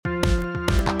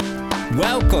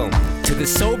Welcome to the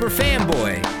Sober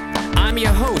Fanboy. I'm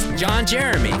your host, John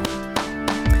Jeremy.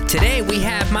 Today we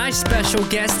have my special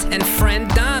guest and friend,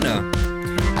 Donna.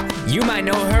 You might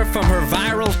know her from her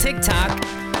viral TikTok,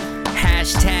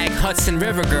 hashtag Hudson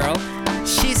River Girl.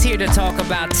 She's here to talk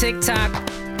about TikTok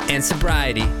and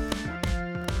sobriety.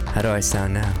 How do I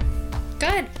sound now?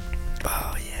 Good.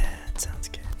 Oh, yeah, it sounds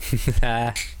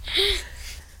good.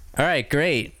 All right,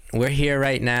 great. We're here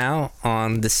right now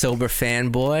on the Sober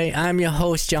Fanboy. I'm your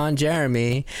host, John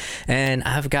Jeremy, and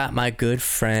I've got my good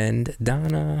friend,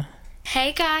 Donna.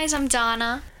 Hey guys, I'm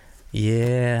Donna.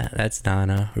 Yeah, that's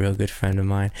Donna, real good friend of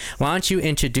mine. Why don't you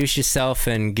introduce yourself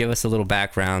and give us a little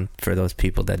background for those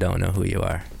people that don't know who you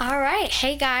are? All right.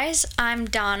 Hey guys, I'm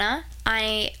Donna.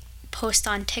 I post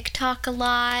on TikTok a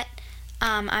lot.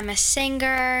 I'm a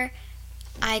singer.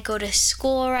 I go to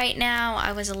school right now.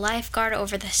 I was a lifeguard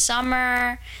over the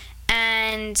summer.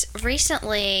 And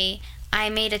recently, I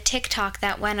made a TikTok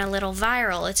that went a little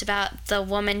viral. It's about the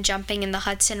woman jumping in the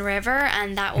Hudson River,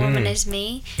 and that woman is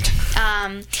me.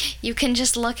 You can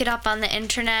just look it up on the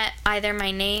internet, either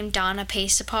my name, Donna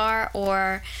Pesapar,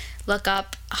 or look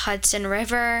up Hudson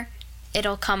River.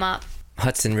 It'll come up.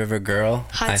 Hudson River Girl.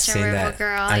 Hudson River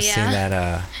Girl, I've seen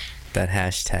that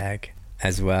hashtag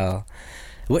as well.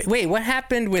 Wait, what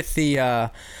happened with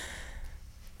the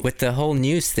whole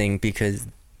news thing? Because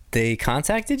they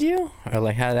contacted you, or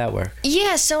like, how did that work?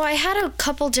 Yeah, so I had a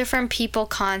couple different people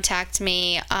contact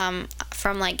me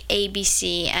from like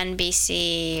ABC,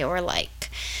 NBC, or like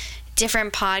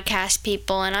different podcast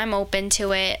people, and I'm open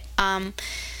to it.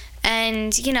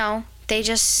 And you know,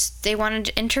 they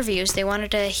wanted interviews. They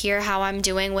wanted to hear how I'm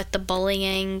doing with the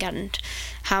bullying and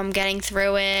how I'm getting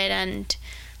through it, and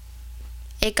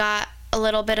it got a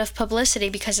little bit of publicity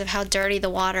because of how dirty the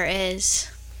water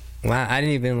is. Wow, I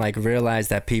didn't even realize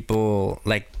that people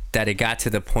that it got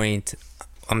to the point,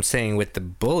 I'm saying with the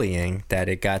bullying, that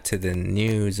it got to the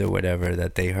news or whatever,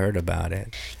 that they heard about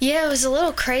it. Yeah, it was a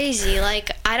little crazy. I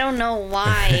don't know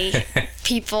why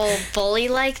people bully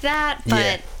like that,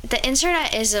 but the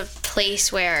internet is a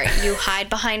place where you hide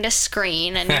behind a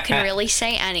screen and you can really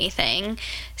say anything.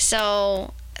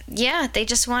 So yeah, they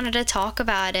just wanted to talk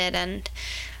about it, and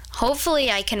hopefully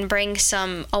I can bring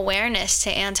some awareness to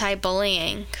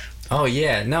anti-bullying. Oh,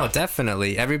 yeah. No,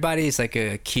 definitely. Everybody's like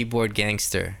a keyboard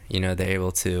gangster. You know, they're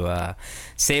able to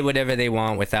say whatever they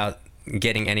want without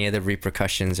getting any of the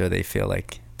repercussions, or they feel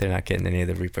like they're not getting any of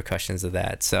the repercussions of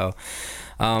that. So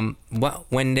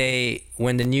when the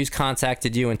news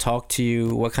contacted you and talked to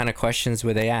you, what kind of questions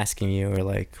were they asking you, or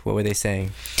what were they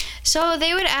saying? So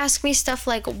they would ask me stuff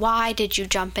like, why did you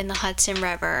jump in the Hudson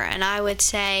River? And I would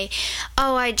say,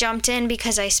 oh, I jumped in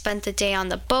because I spent the day on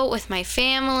the boat with my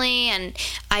family, and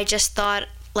I just thought,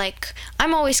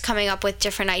 I'm always coming up with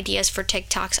different ideas for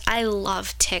TikToks. I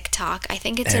love TikTok. I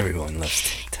think it's Everyone loves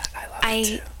TikTok. I love it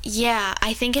too. Yeah,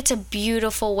 I think it's a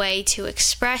beautiful way to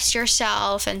express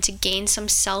yourself and to gain some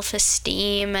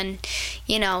self-esteem, and,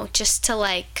 you know, just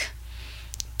to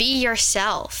be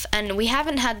yourself. And we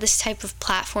haven't had this type of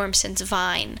platform since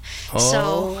Vine. Oh,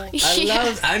 so,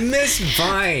 I miss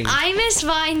Vine. I miss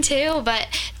Vine too, but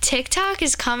TikTok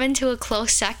is coming to a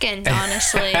close second,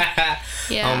 honestly.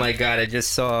 Yeah. Oh my God, I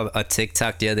just saw a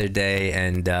TikTok the other day,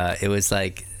 and it was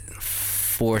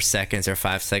 4 seconds or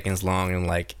 5 seconds long, and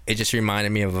it just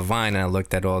reminded me of a Vine. And I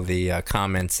looked at all the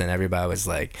comments, and everybody was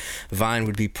like, Vine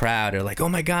would be proud, or oh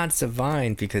my God, it's a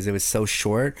Vine, because it was so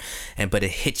short, but it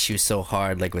hits you so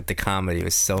hard, with the comedy. It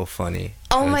was so funny.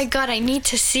 Oh my God, I need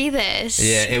to see this.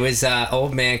 Yeah, it was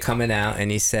old man coming out,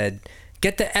 and he said,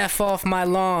 "Get the F off my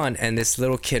lawn," and this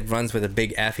little kid runs with a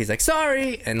big F. He's like,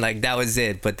 "Sorry," and that was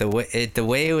it. But the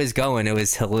way it was going, it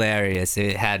was hilarious.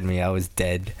 It had me. I was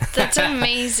dead. That's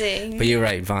amazing. But you're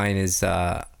right. Vine was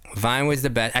the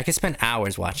best. I could spend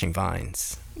hours watching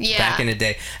Vines. Yeah. Back in the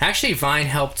day, actually, Vine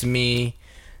helped me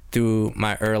through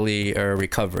my early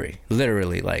recovery.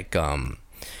 Literally,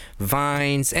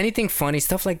 Vines, anything funny,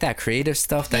 stuff like that, creative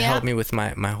stuff that helped me with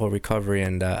my whole recovery.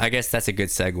 And I guess that's a good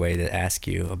segue to ask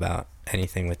you about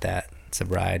anything with that,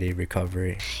 sobriety,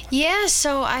 recovery. Yeah,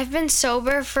 so I've been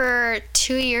sober for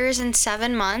 2 years and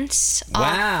 7 months.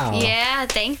 Wow. Yeah,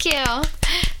 thank you.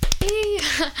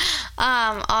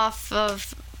 Off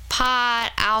of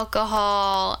pot,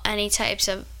 alcohol, any types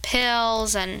of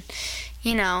pills, and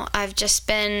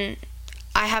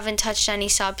I haven't touched any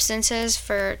substances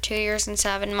for 2 years and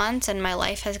 7 months, and my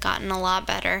life has gotten a lot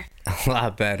better. A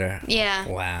lot better. Yeah.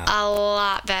 Wow. A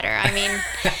lot better. I mean,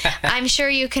 I'm sure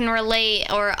you can relate,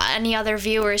 or any other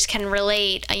viewers can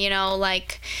relate.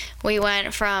 We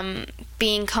went from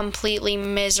being completely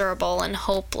miserable and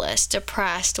hopeless,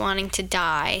 depressed, wanting to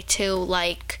die, to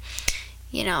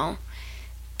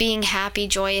being happy,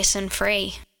 joyous, and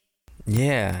free.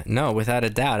 Yeah, no, without a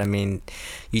doubt. I mean,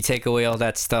 you take away all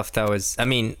that stuff that was, I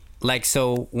mean, like,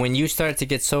 so when you started to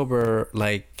get sober,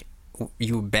 like,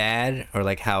 you were bad, or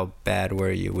like how bad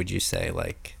were you, would you say?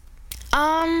 Like,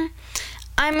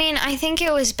 I mean, I think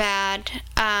it was bad.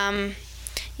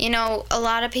 You know, a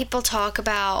lot of people talk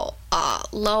about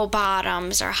low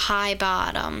bottoms or high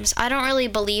bottoms. I don't really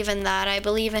believe in that. I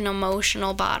believe in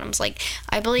emotional bottoms. Like,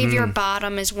 I believe your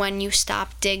bottom is when you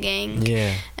stop digging.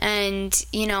 Yeah. And,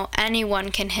 you know, anyone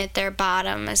can hit their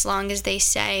bottom as long as they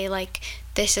say, like,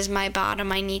 this is my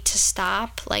bottom, I need to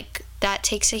stop. Like, that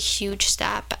takes a huge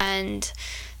step, and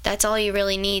that's all you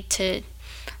really need to,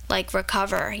 like,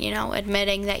 recover, you know,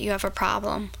 admitting that you have a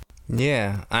problem.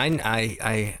 Yeah,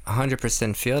 I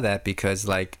 100% feel that, because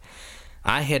like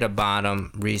I hit a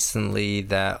bottom recently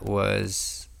that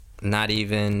was not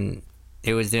even,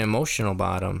 it was the emotional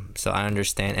bottom. So I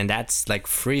understand, and that's like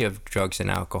free of drugs and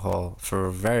alcohol for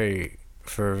a very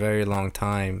long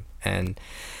time, and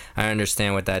I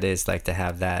understand what that is like to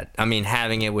have that. I mean,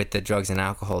 having it with the drugs and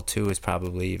alcohol too is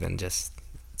probably even just,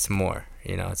 it's more,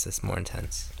 you know, it's just more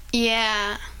intense.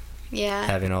 Yeah.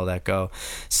 Having all that go.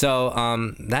 So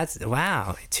that's,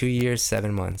 wow, 2 years,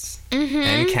 7 months.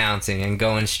 And counting and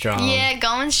going strong. Yeah,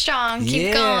 going strong.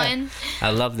 Keep going.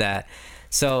 I love that.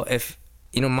 So if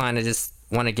you don't mind, I just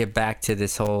want to get back to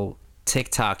this whole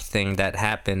TikTok thing that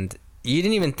happened. You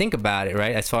didn't even think about it,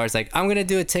 right? As far as like, I'm going to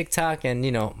do a TikTok and,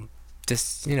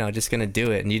 just going to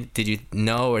do it. And did you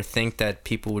know or think that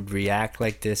people would react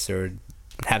like this or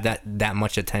have that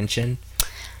much attention?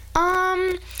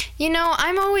 You know,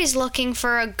 I'm always looking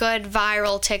for a good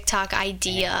viral TikTok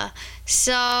idea.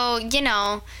 So, you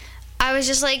know, I was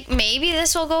just like, maybe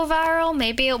this will go viral,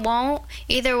 maybe it won't.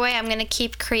 Either way, I'm going to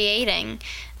keep creating.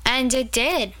 And it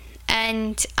did.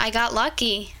 And I got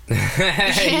lucky.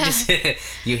 Yeah.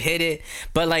 You hit it.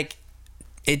 But like,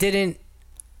 it didn't,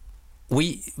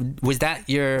 was that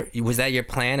your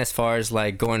plan as far as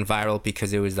like going viral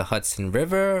because it was the Hudson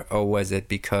River, or was it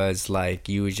because like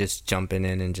you were just jumping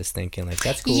in and just thinking like,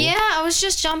 that's cool? Yeah, I was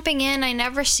just jumping in. I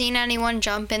never seen anyone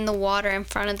jump in the water in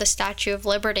front of the Statue of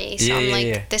Liberty. So I'm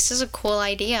like, this is a cool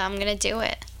idea. I'm going to do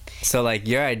it. So like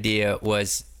your idea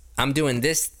was, I'm doing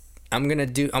this. I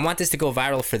want this to go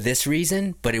viral for this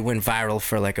reason, but it went viral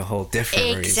for like a whole different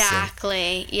reason.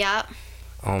 Exactly. Yep.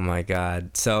 Oh my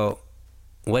God. So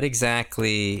what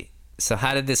exactly, so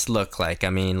how did this look like? I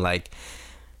mean, like,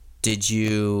 did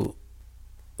you,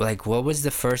 like, what was the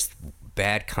first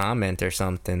bad comment or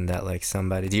something that like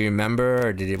somebody, do you remember,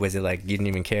 or was it like you didn't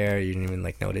even care, you didn't even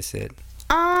like notice it?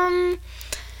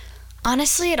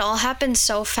 Honestly, it all happened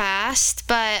so fast,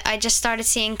 but I just started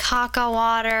seeing caca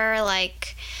water,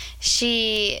 like,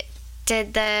 she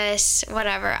did this,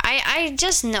 whatever. I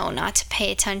just know not to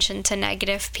pay attention to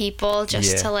negative people,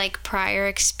 just to like prior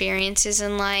experiences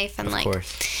in life. And like,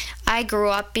 I grew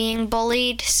up being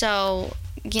bullied, so,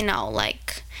 you know,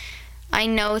 like, I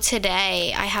know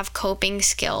today I have coping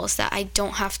skills that I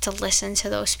don't have to listen to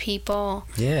those people.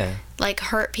 Yeah. Like,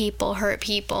 hurt people.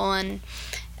 And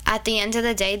at the end of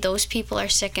the day, those people are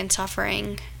sick and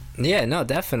suffering. Yeah, no,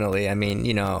 definitely. I mean,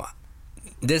 you know,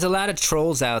 there's a lot of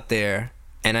trolls out there.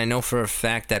 And I know for a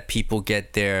fact that people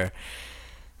get their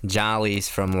jollies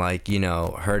from like, you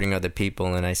know, hurting other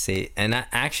people. And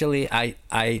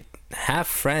I have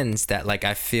friends that like,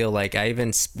 I feel like I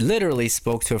even literally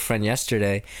spoke to a friend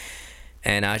yesterday,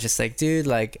 and I was just like, dude,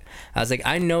 like, I was like,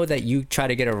 I know that you try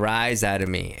to get a rise out of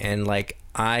me, and like,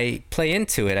 I play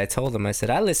into it. I told him, I said,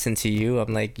 I listen to you.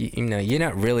 I'm like, you know, you're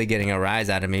not really getting a rise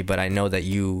out of me, but I know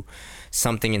that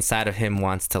something inside of him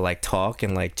wants to like talk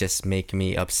and like just make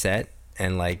me upset.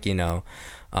 And like, you know,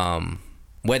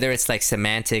 whether it's like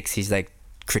semantics, he's like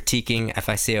critiquing. If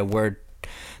I say a word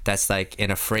that's like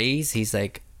in a phrase, he's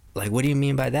like, what do you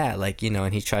mean by that? Like, you know,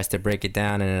 and he tries to break it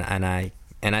down,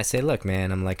 and I say, look,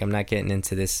 man, I'm like, I'm not getting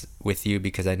into this with you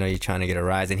because I know you're trying to get a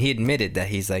rise. And he admitted that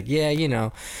he's like, yeah, you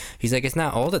know, he's like, it's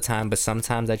not all the time, but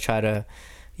sometimes I try to,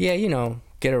 yeah, you know,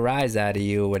 get a rise out of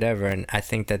you or whatever. And I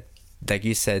think that, like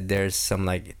you said, there's some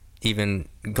like, even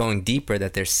going deeper,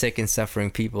 that there's sick and suffering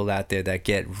people out there that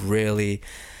get really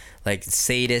like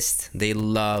sadist. They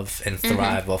love and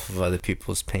thrive off of other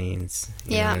people's pains.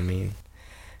 You know what I mean?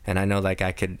 And I know like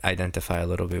I could identify a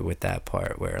little bit with that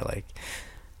part where like,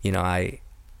 you know, I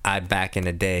back in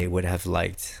the day would have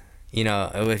liked, you know,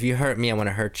 if you hurt me, I want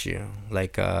to hurt you,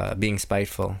 like being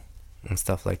spiteful and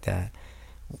stuff like that.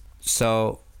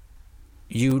 So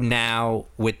you now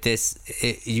with this,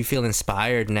 you feel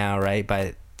inspired now,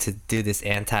 right? To do this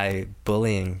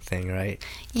anti-bullying thing, right?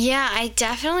 Yeah, I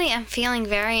definitely am feeling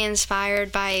very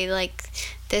inspired by like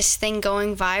this thing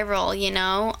going viral, you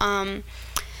know?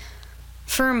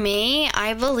 For me,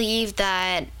 I believe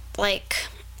that, like,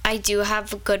 I do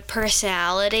have a good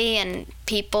personality and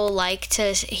people like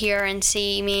to hear and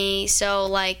see me. So,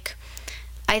 like,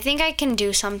 I think I can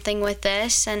do something with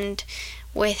this, and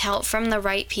with help from the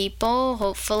right people,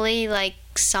 hopefully, like,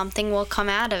 something will come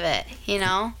out of it, you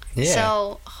know? Yeah.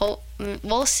 So,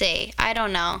 we'll see. I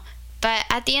don't know. But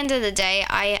at the end of the day,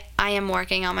 I am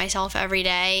working on myself every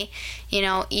day. You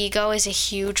know, ego is a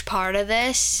huge part of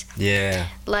this. Yeah.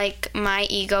 Like, my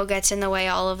ego gets in the way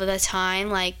all of the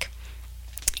time. Like,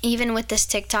 even with this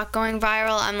TikTok going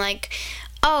viral, I'm like,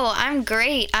 oh, I'm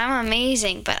great, I'm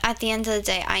amazing. But at the end of the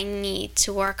day, I need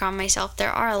to work on myself. There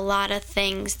are a lot of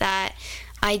things that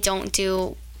I don't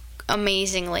do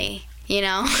amazingly, you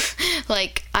know?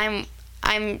 Like, I'm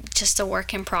just a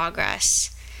work in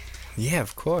progress. Yeah,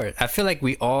 of course. I feel like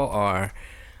we all are.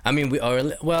 I mean, we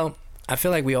are, well, I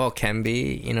feel like we all can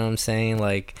be, you know what I'm saying?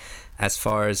 Like, as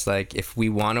far as, like, if we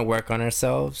want to work on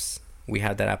ourselves, we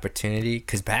have that opportunity.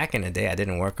 Because back in the day, I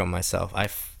didn't work on myself. I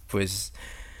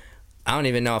don't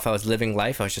even know if I was living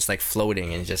life. I was just, like,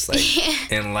 floating and just,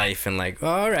 like, in life and, like,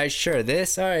 all right, sure,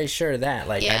 this, all right, sure, that.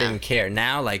 Like, I didn't care.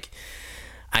 Now, like,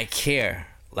 I care.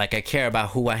 Like, I care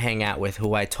about who I hang out with,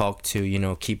 who I talk to, you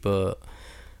know, keep a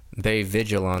very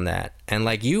vigilant on that. And,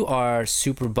 like, you are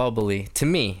super bubbly to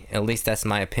me, at least that's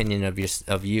my opinion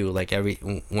of you. Like,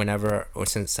 whenever or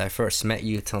since I first met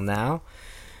you till now,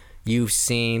 you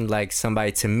seem like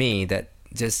somebody to me that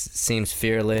just seems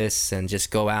fearless and just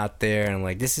go out there and,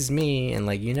 like, this is me. And,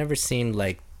 like, you never seemed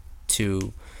like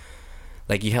you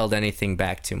held anything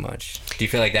back too much. Do you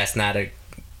feel like that's not a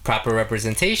proper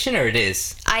representation, or it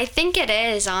is? I think it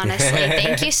is, honestly.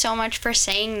 Thank you so much for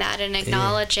saying that and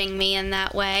acknowledging me in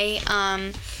that way.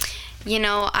 You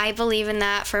know, I believe in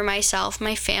that for myself.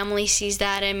 My family sees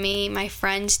that in me. My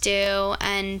friends do.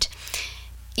 And,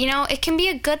 you know, it can be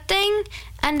a good thing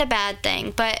and a bad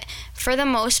thing. But for the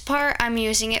most part, I'm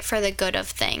using it for the good of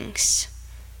things.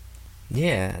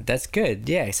 Yeah, that's good.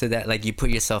 Yeah, so that, like, you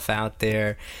put yourself out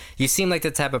there. You seem like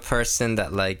the type of person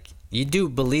that, like, you do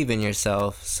believe in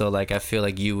yourself. So, like, I feel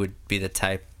like you would be the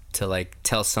type to, like,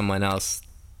 tell someone else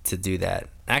to do that.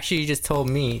 Actually, you just told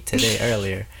me today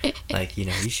earlier, like, you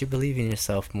know, you should believe in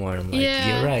yourself more. I'm like,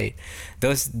 you're right.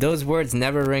 Those words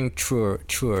never ring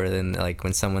truer than, like,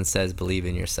 when someone says believe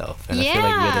in yourself. And I feel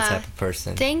like you're the type of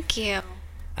person. Thank you.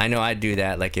 I know I do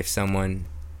that. Like, if someone,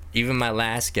 even my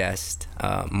last guest,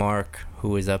 Mark, who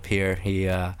was up here, he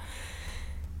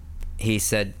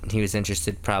said he was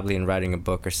interested probably in writing a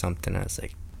book or something. I was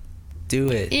like,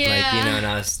 do it. Yeah. Like, you know, and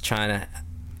I was trying to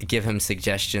give him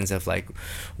suggestions of, like,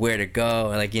 where to go,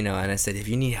 like, you know, and I said, if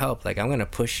you need help, like, I'm gonna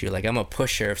push you. Like, I'm a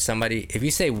pusher. If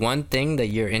you say one thing that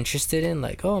you're interested in,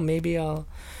 like, oh, maybe I'll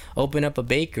open up a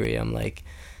bakery, I'm like,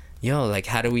 yo, like,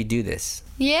 how do we do this?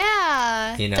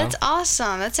 Yeah. You know? That's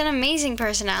awesome. That's an amazing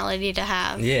personality to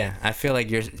have. Yeah, I feel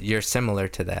like you're similar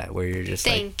to that, where you're just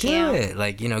like, do it.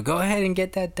 Like, you know, go ahead and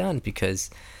get that done, because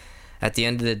at the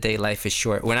end of the day, life is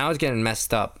short. When I was getting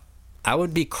messed up, I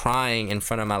would be crying in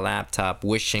front of my laptop,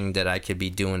 wishing that I could be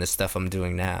doing the stuff I'm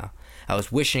doing now. I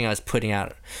was wishing I was putting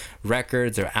out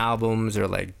records or albums or,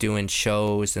 like, doing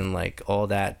shows and, like, all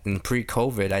that. And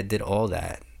pre-COVID, I did all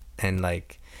that. And,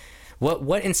 like,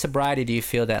 what in sobriety do you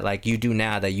feel that, like, you do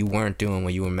now that you weren't doing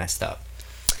when you were messed up?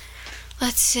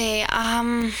 Let's see.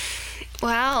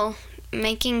 Well,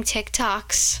 making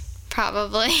TikToks.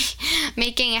 Probably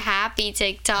making happy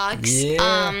TikToks.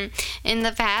 Yeah. In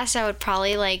the past, I would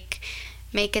probably, like,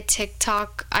 make a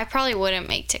TikTok. I probably wouldn't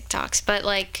make TikToks, but,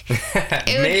 like,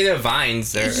 made a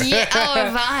Vines or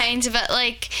Vines, but,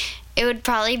 like, it would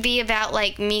probably be about,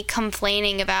 like, me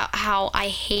complaining about how I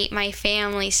hate my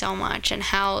family so much and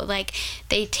how, like,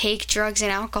 they take drugs and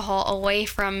alcohol away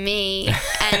from me,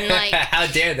 and, like, how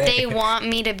dare they want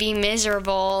me to be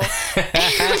miserable.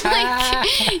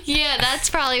 Like, yeah, that's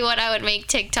probably what I would make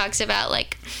TikToks about,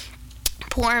 like,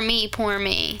 poor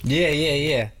me.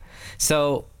 Yeah.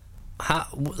 So, how,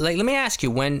 like, let me ask you,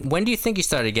 when do you think you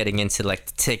started getting into,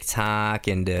 like, TikTok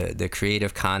and the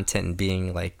creative content and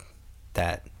being, like,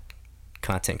 that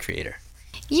content creator?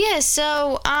 Yeah,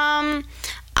 so I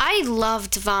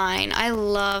loved Vine.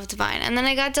 And then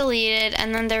I got deleted,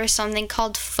 and then there was something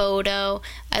called Photo.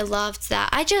 I loved that.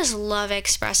 I just love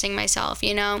expressing myself,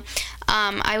 you know.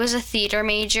 I was a theater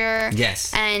major.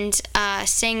 Yes. And a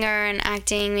singer and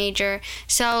acting major.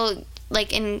 So,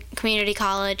 like, in community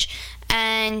college.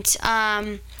 And,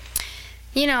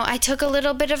 you know, I took a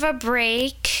little bit of a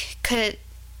break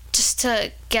just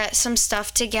to get some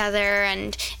stuff together,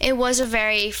 and it was a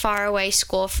very far away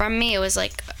school from me. It was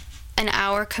like an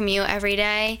hour commute every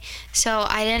day, so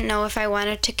I didn't know if I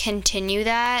wanted to continue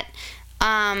that.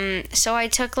 So I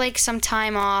took like some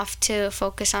time off to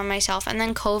focus on myself, and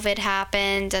then COVID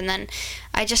happened, and then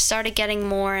I just started getting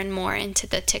more and more into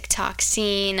the TikTok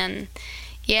scene, and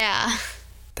yeah.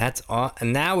 That's all.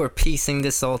 And now we're piecing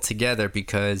this all together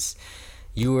because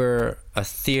you were a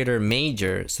theater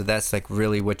major, so that's like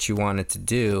really what you wanted to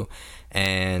do,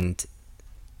 and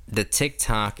the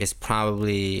TikTok is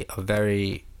probably a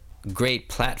very great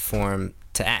platform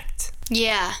to act.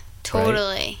 Yeah,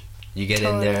 totally. Right? You get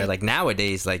in there, like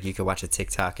nowadays, like you could watch a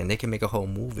TikTok and they can make a whole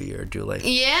movie or do like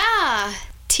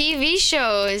TV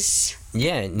shows.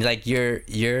 Yeah, like you're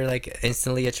like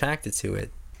instantly attracted to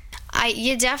it.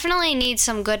 You definitely need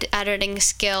some good editing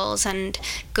skills and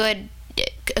good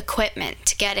equipment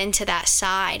to get into that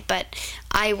side, but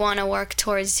I want to work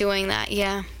towards doing that.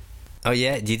 Yeah. Oh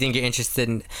yeah, do you think you're interested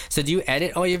in? So do you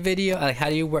edit all your video? Like how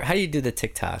do you work? How do you do the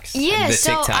TikToks? Yeah, the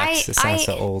so TikToks. It sounds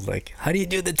so old. Like how do you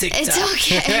do the TikToks? It's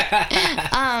okay.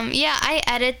 Yeah, I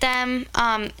edit them.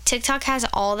 TikTok has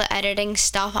all the editing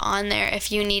stuff on there.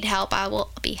 If you need help, I will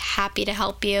be happy to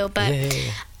help you. But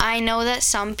I know that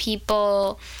some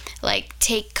people like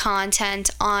take content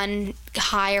on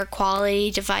higher quality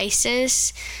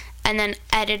devices and then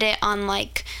edit it on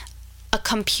like a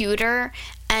computer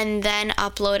and then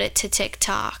upload it to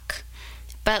TikTok.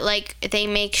 But like they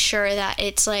make sure that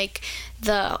it's like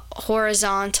the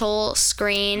horizontal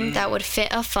screen that would fit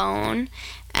a phone,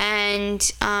 and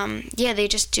they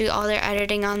just do all their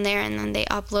editing on there, and then they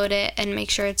upload it and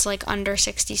make sure it's like under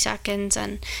 60 seconds,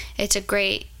 and it's a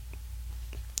great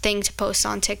thing to post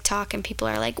on TikTok, and people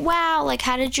are like, wow, like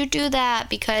how did you do that?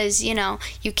 Because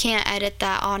you can't edit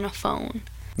that on a phone.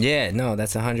 Yeah, no,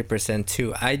 that's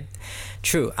 100%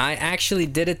 true. I actually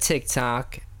did a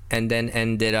TikTok and then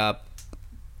ended up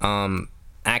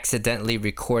accidentally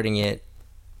recording it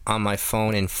on my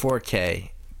phone in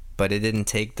 4K, but it didn't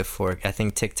take the 4K. I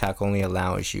think TikTok only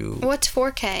allows you. What's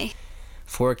 4K?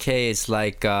 4K is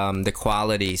like the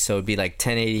quality, so it'd be like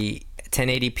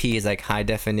 1080p is like high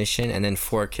definition, and then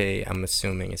 4K I'm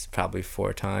assuming is probably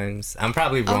 4 times. I'm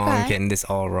probably wrong, getting this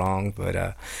all wrong,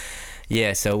 but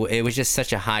yeah, so it was just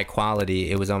such a high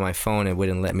quality. It was on my phone. It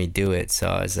wouldn't let me do it. So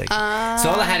I was like, so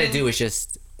all I had to do was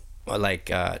just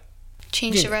like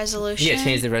change the resolution. Yeah,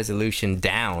 change the resolution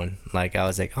down. Like I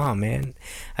was like, oh man,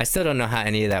 I still don't know how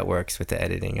any of that works with the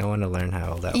editing. I want to learn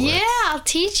how all that works. Yeah, I'll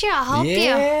teach you. I'll help you.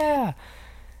 Yeah.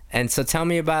 And so tell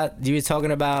me about, you were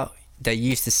talking about that you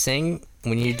used to sing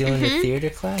when you were doing the theater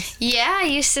class? Yeah, I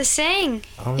used to sing.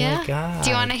 Oh my God.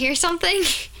 Do you want to hear something?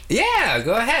 Yeah,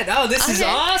 go ahead. Oh, this is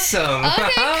awesome. Okay,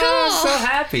 cool. I'm so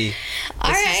happy. All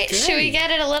right, should we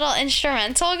get it a little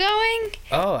instrumental going?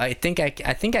 Oh, I think I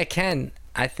can.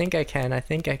 Okay,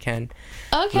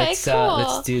 cool.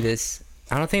 Let's do this.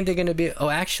 I don't think they're gonna be. Oh,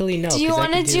 actually, no. Do you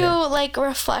want to do like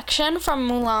Reflection from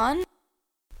Mulan?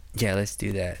 Yeah, let's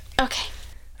do that. Okay.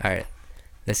 All right.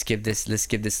 Let's give this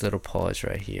little pause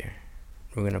right here.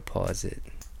 We're gonna pause it.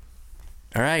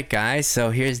 All right, guys.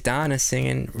 So here's Donna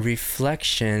singing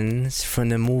Reflections from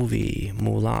the movie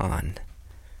Mulan.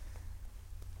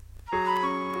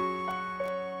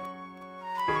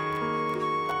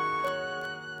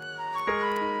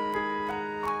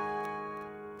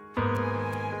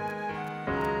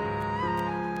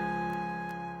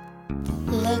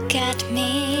 Look at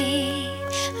me,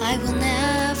 I will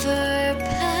never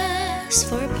pass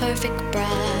for a perfect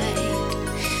bride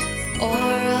or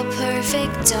a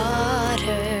perfect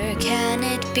daughter. Can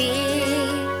it be?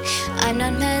 I'm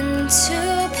not meant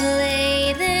to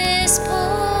play this part.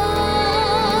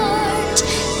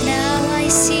 Now I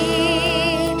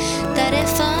see that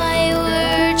if I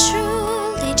were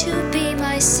truly to be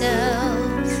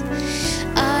myself,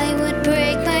 I would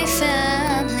break my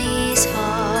family's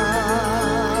heart.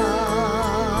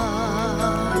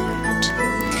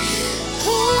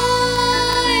 Who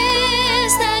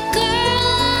is that girl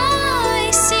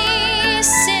I see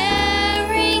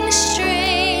staring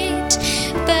straight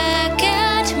back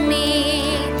at me?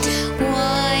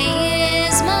 Why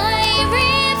is my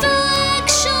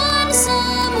reflection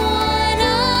somewhere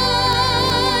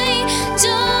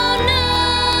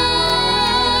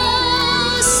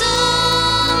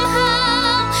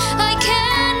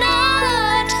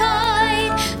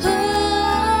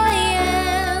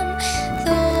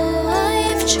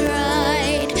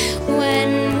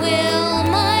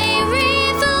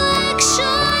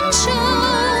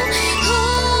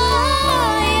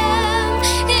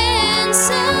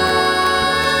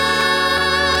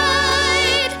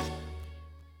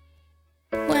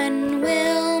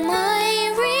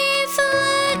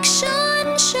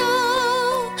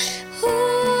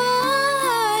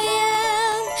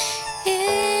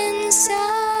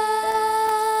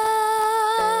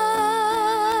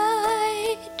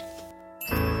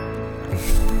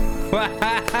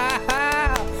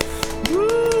Wow.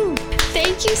 Woo.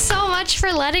 Thank you so much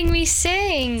for letting me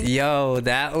sing. Yo,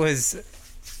 that was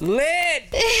lit.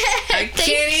 I Thank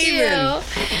can't you. even.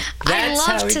 I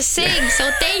love to sing,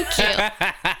 so thank you.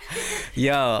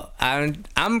 Yo,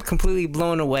 I'm completely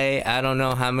blown away. I don't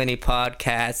know how many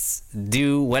podcasts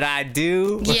do what I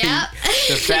do. Yeah.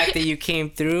 The fact that you came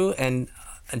through and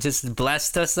just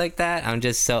blessed us like that, I'm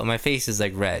just so, my face is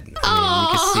like red. You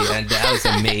can see it. That was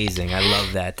amazing. I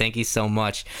love that. Thank you so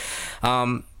much.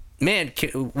 Man,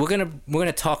 we're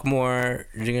gonna talk more.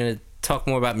 You're gonna talk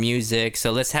more about music.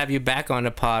 So let's have you back on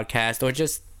the podcast, or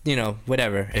just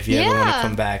whatever. If you ever want to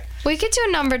come back, we could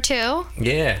do number 2.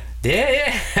 Yeah.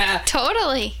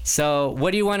 Totally. So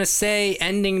what do you want to say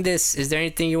ending this? Is there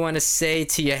anything you want to say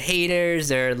to your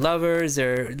haters or lovers,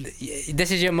 or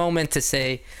this is your moment to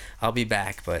say I'll be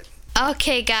back? But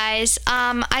okay, guys,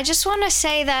 I just want to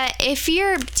say that if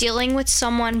you're dealing with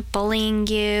someone bullying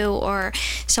you or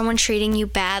someone treating you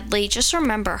badly, just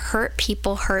remember, hurt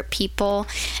people.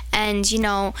 And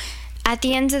at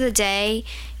the end of the day,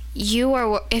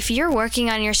 if you're working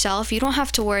on yourself, you don't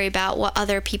have to worry about what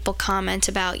other people comment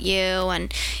about you,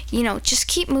 and just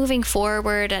keep moving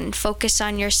forward and focus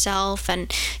on yourself,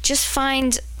 and just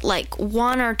find like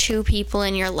 1 or 2 people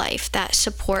in your life that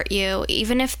support you,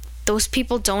 even if those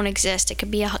people don't exist. It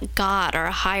could be a God or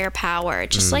a higher power.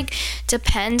 Just like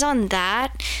depend on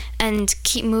that and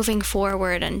keep moving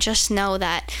forward, and just know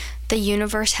that the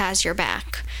universe has your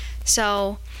back.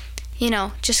 So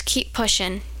just keep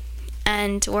pushing.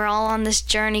 And we're all on this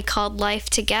journey called life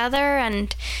together,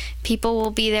 and people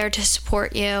will be there to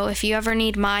support you. If you ever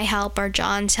need my help or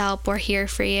John's help, we're here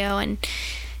for you. And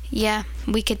yeah,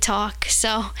 we could talk.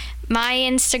 So my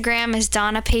Instagram is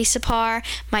Donna Pesapar.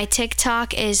 My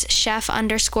TikTok is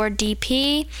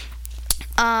chef_DP.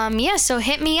 So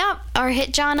hit me up or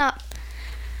hit John up.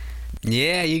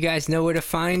 yeah, you guys know where to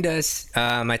find us.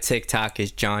 My TikTok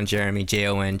is John Jeremy,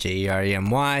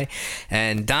 JONJEREMY.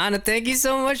 And Donna, thank you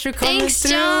so much for coming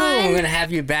through. John. We're gonna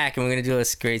have you back, and we're gonna do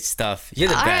this great stuff. You're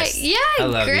the best. Right. Yeah, I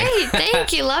love great. you.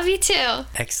 Thank you. Love you too.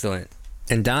 Excellent.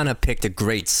 And Donna picked a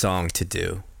great song to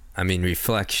do. I mean,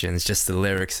 Reflections, just the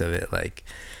lyrics of it, like,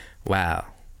 wow.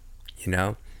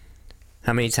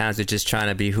 How many times we're just trying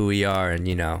to be who we are,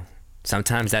 and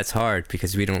sometimes that's hard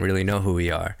because we don't really know who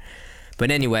we are. But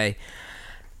anyway,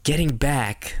 getting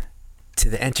back to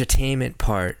the entertainment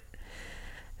part,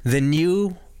 the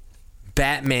new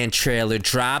Batman trailer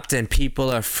dropped and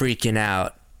people are freaking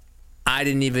out. I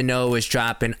didn't even know it was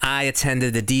dropping. I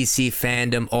attended the DC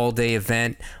Fandom all-day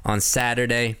event on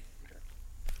Saturday.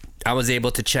 I was able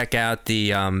to check out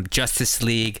the Justice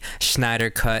League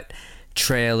Snyder Cut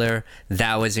trailer.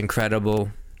 That was incredible.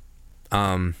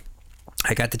 I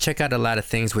got to check out a lot of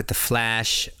things with The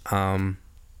Flash.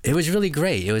 It was really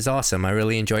great. It was awesome. I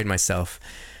really enjoyed myself.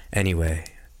 Anyway,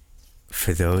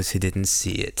 for those who didn't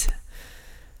see it,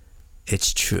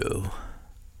 it's true.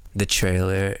 The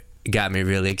trailer got me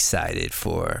really excited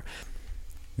for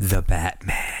The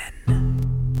Batman.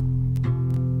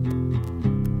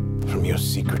 From your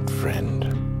secret friend.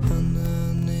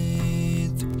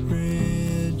 Underneath the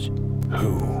bridge,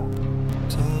 Who?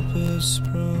 top has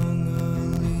sprung a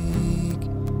leak,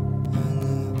 and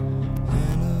the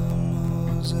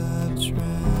animals I've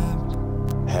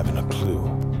trapped Haven't a clue.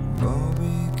 all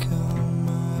become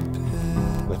my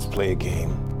pet. Let's play a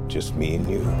game. Just me and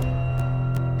you.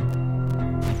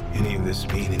 Any of this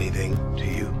mean anything to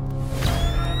you?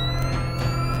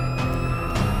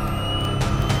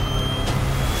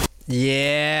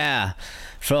 Yeah.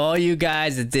 For all you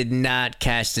guys that did not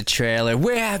catch the trailer,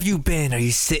 where have you been? Are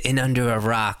you sitting under a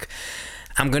rock?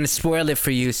 I'm going to spoil it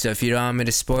for you, so if you don't want me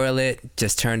to spoil it,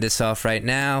 just turn this off right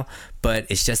now. But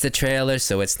it's just a trailer,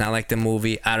 so it's not like the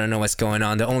movie. I don't know what's going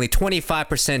on. They're only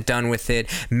 25% done with it.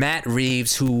 Matt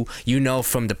Reeves, who you know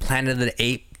from the Planet of the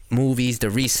Apes movies, the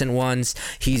recent ones,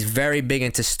 he's very big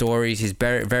into stories. He's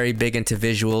very, very big into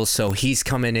visuals. So he's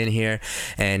coming in here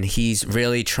and he's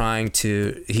really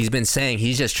he's been saying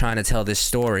he's just trying to tell this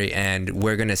story, and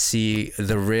we're going to see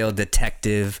the real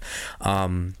detective.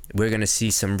 We're going to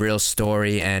see some real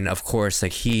story. And of course,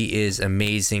 like, he is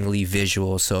amazingly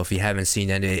visual. So if you haven't seen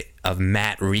any of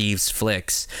Matt Reeves'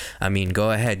 flicks, I mean,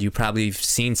 go ahead. You probably have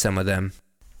seen some of them.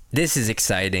 This is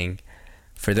exciting.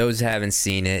 For those who haven't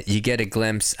seen it, you get a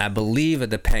glimpse, I believe, of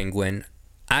the Penguin.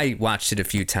 I watched it a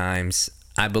few times.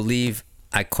 I believe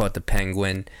I caught the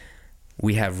Penguin.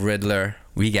 We have Riddler.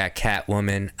 We got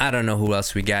Catwoman. I don't know who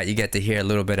else we got. You get to hear a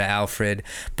little bit of Alfred,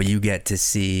 but you get to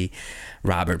see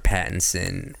Robert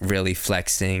Pattinson really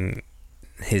flexing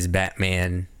his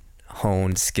Batman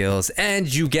honed skills.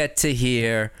 And you get to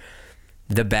hear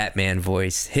the Batman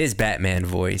voice, his Batman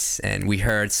voice, and we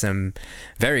heard some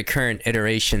very current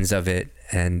iterations of it,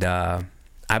 and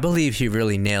I believe he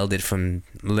really nailed it from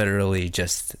literally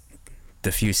just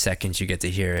the few seconds you get to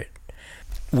hear it,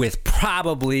 with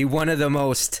probably one of the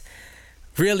most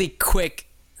really quick,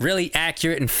 really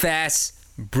accurate and fast,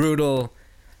 brutal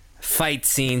fight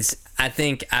scenes. I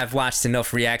think I've watched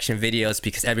enough reaction videos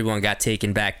because everyone got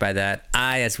taken back by that.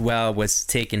 I as well was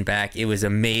taken back. It was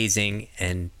amazing,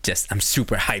 and just I'm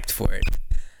super hyped for it.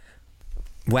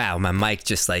 Wow, my mic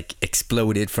just like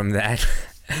exploded from that.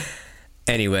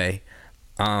 Anyway,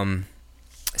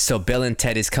 so Bill and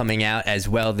Ted is coming out as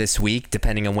well this week,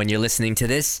 depending on when you're listening to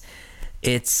this.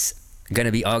 It's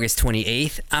gonna be August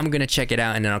 28th. I'm gonna check it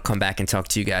out, and then I'll come back and talk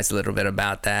to you guys a little bit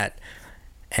about that.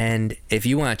 And if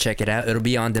you want to check it out, it'll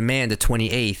be on demand the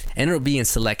 28th, and it'll be in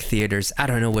select theaters. I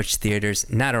don't know which theaters,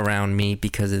 not around me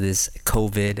because of this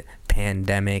COVID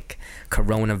pandemic,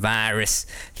 coronavirus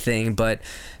thing, but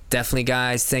definitely,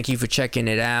 guys, thank you for checking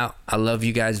it out. I love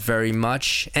you guys very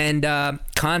much, and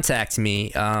contact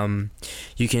me.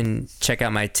 You can check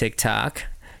out my TikTok.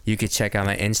 You could check out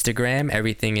my Instagram.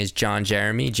 Everything is John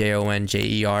Jeremy,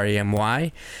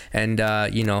 JONJEREMY, and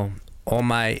you know, all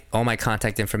my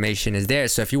contact information is there.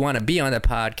 So if you want to be on the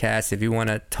podcast, if you want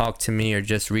to talk to me or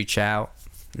just reach out,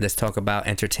 let's talk about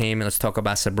entertainment, let's talk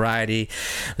about sobriety,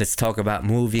 let's talk about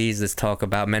movies, let's talk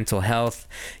about mental health,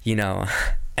 you know,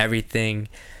 everything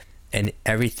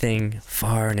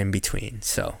far and in between.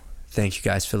 So thank you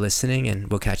guys for listening, and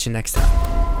we'll catch you next time.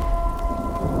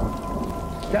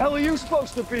 The hell are you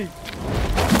supposed to be?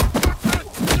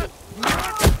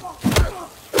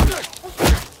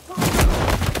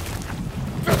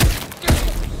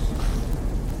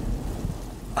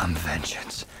 I'm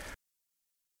vengeance.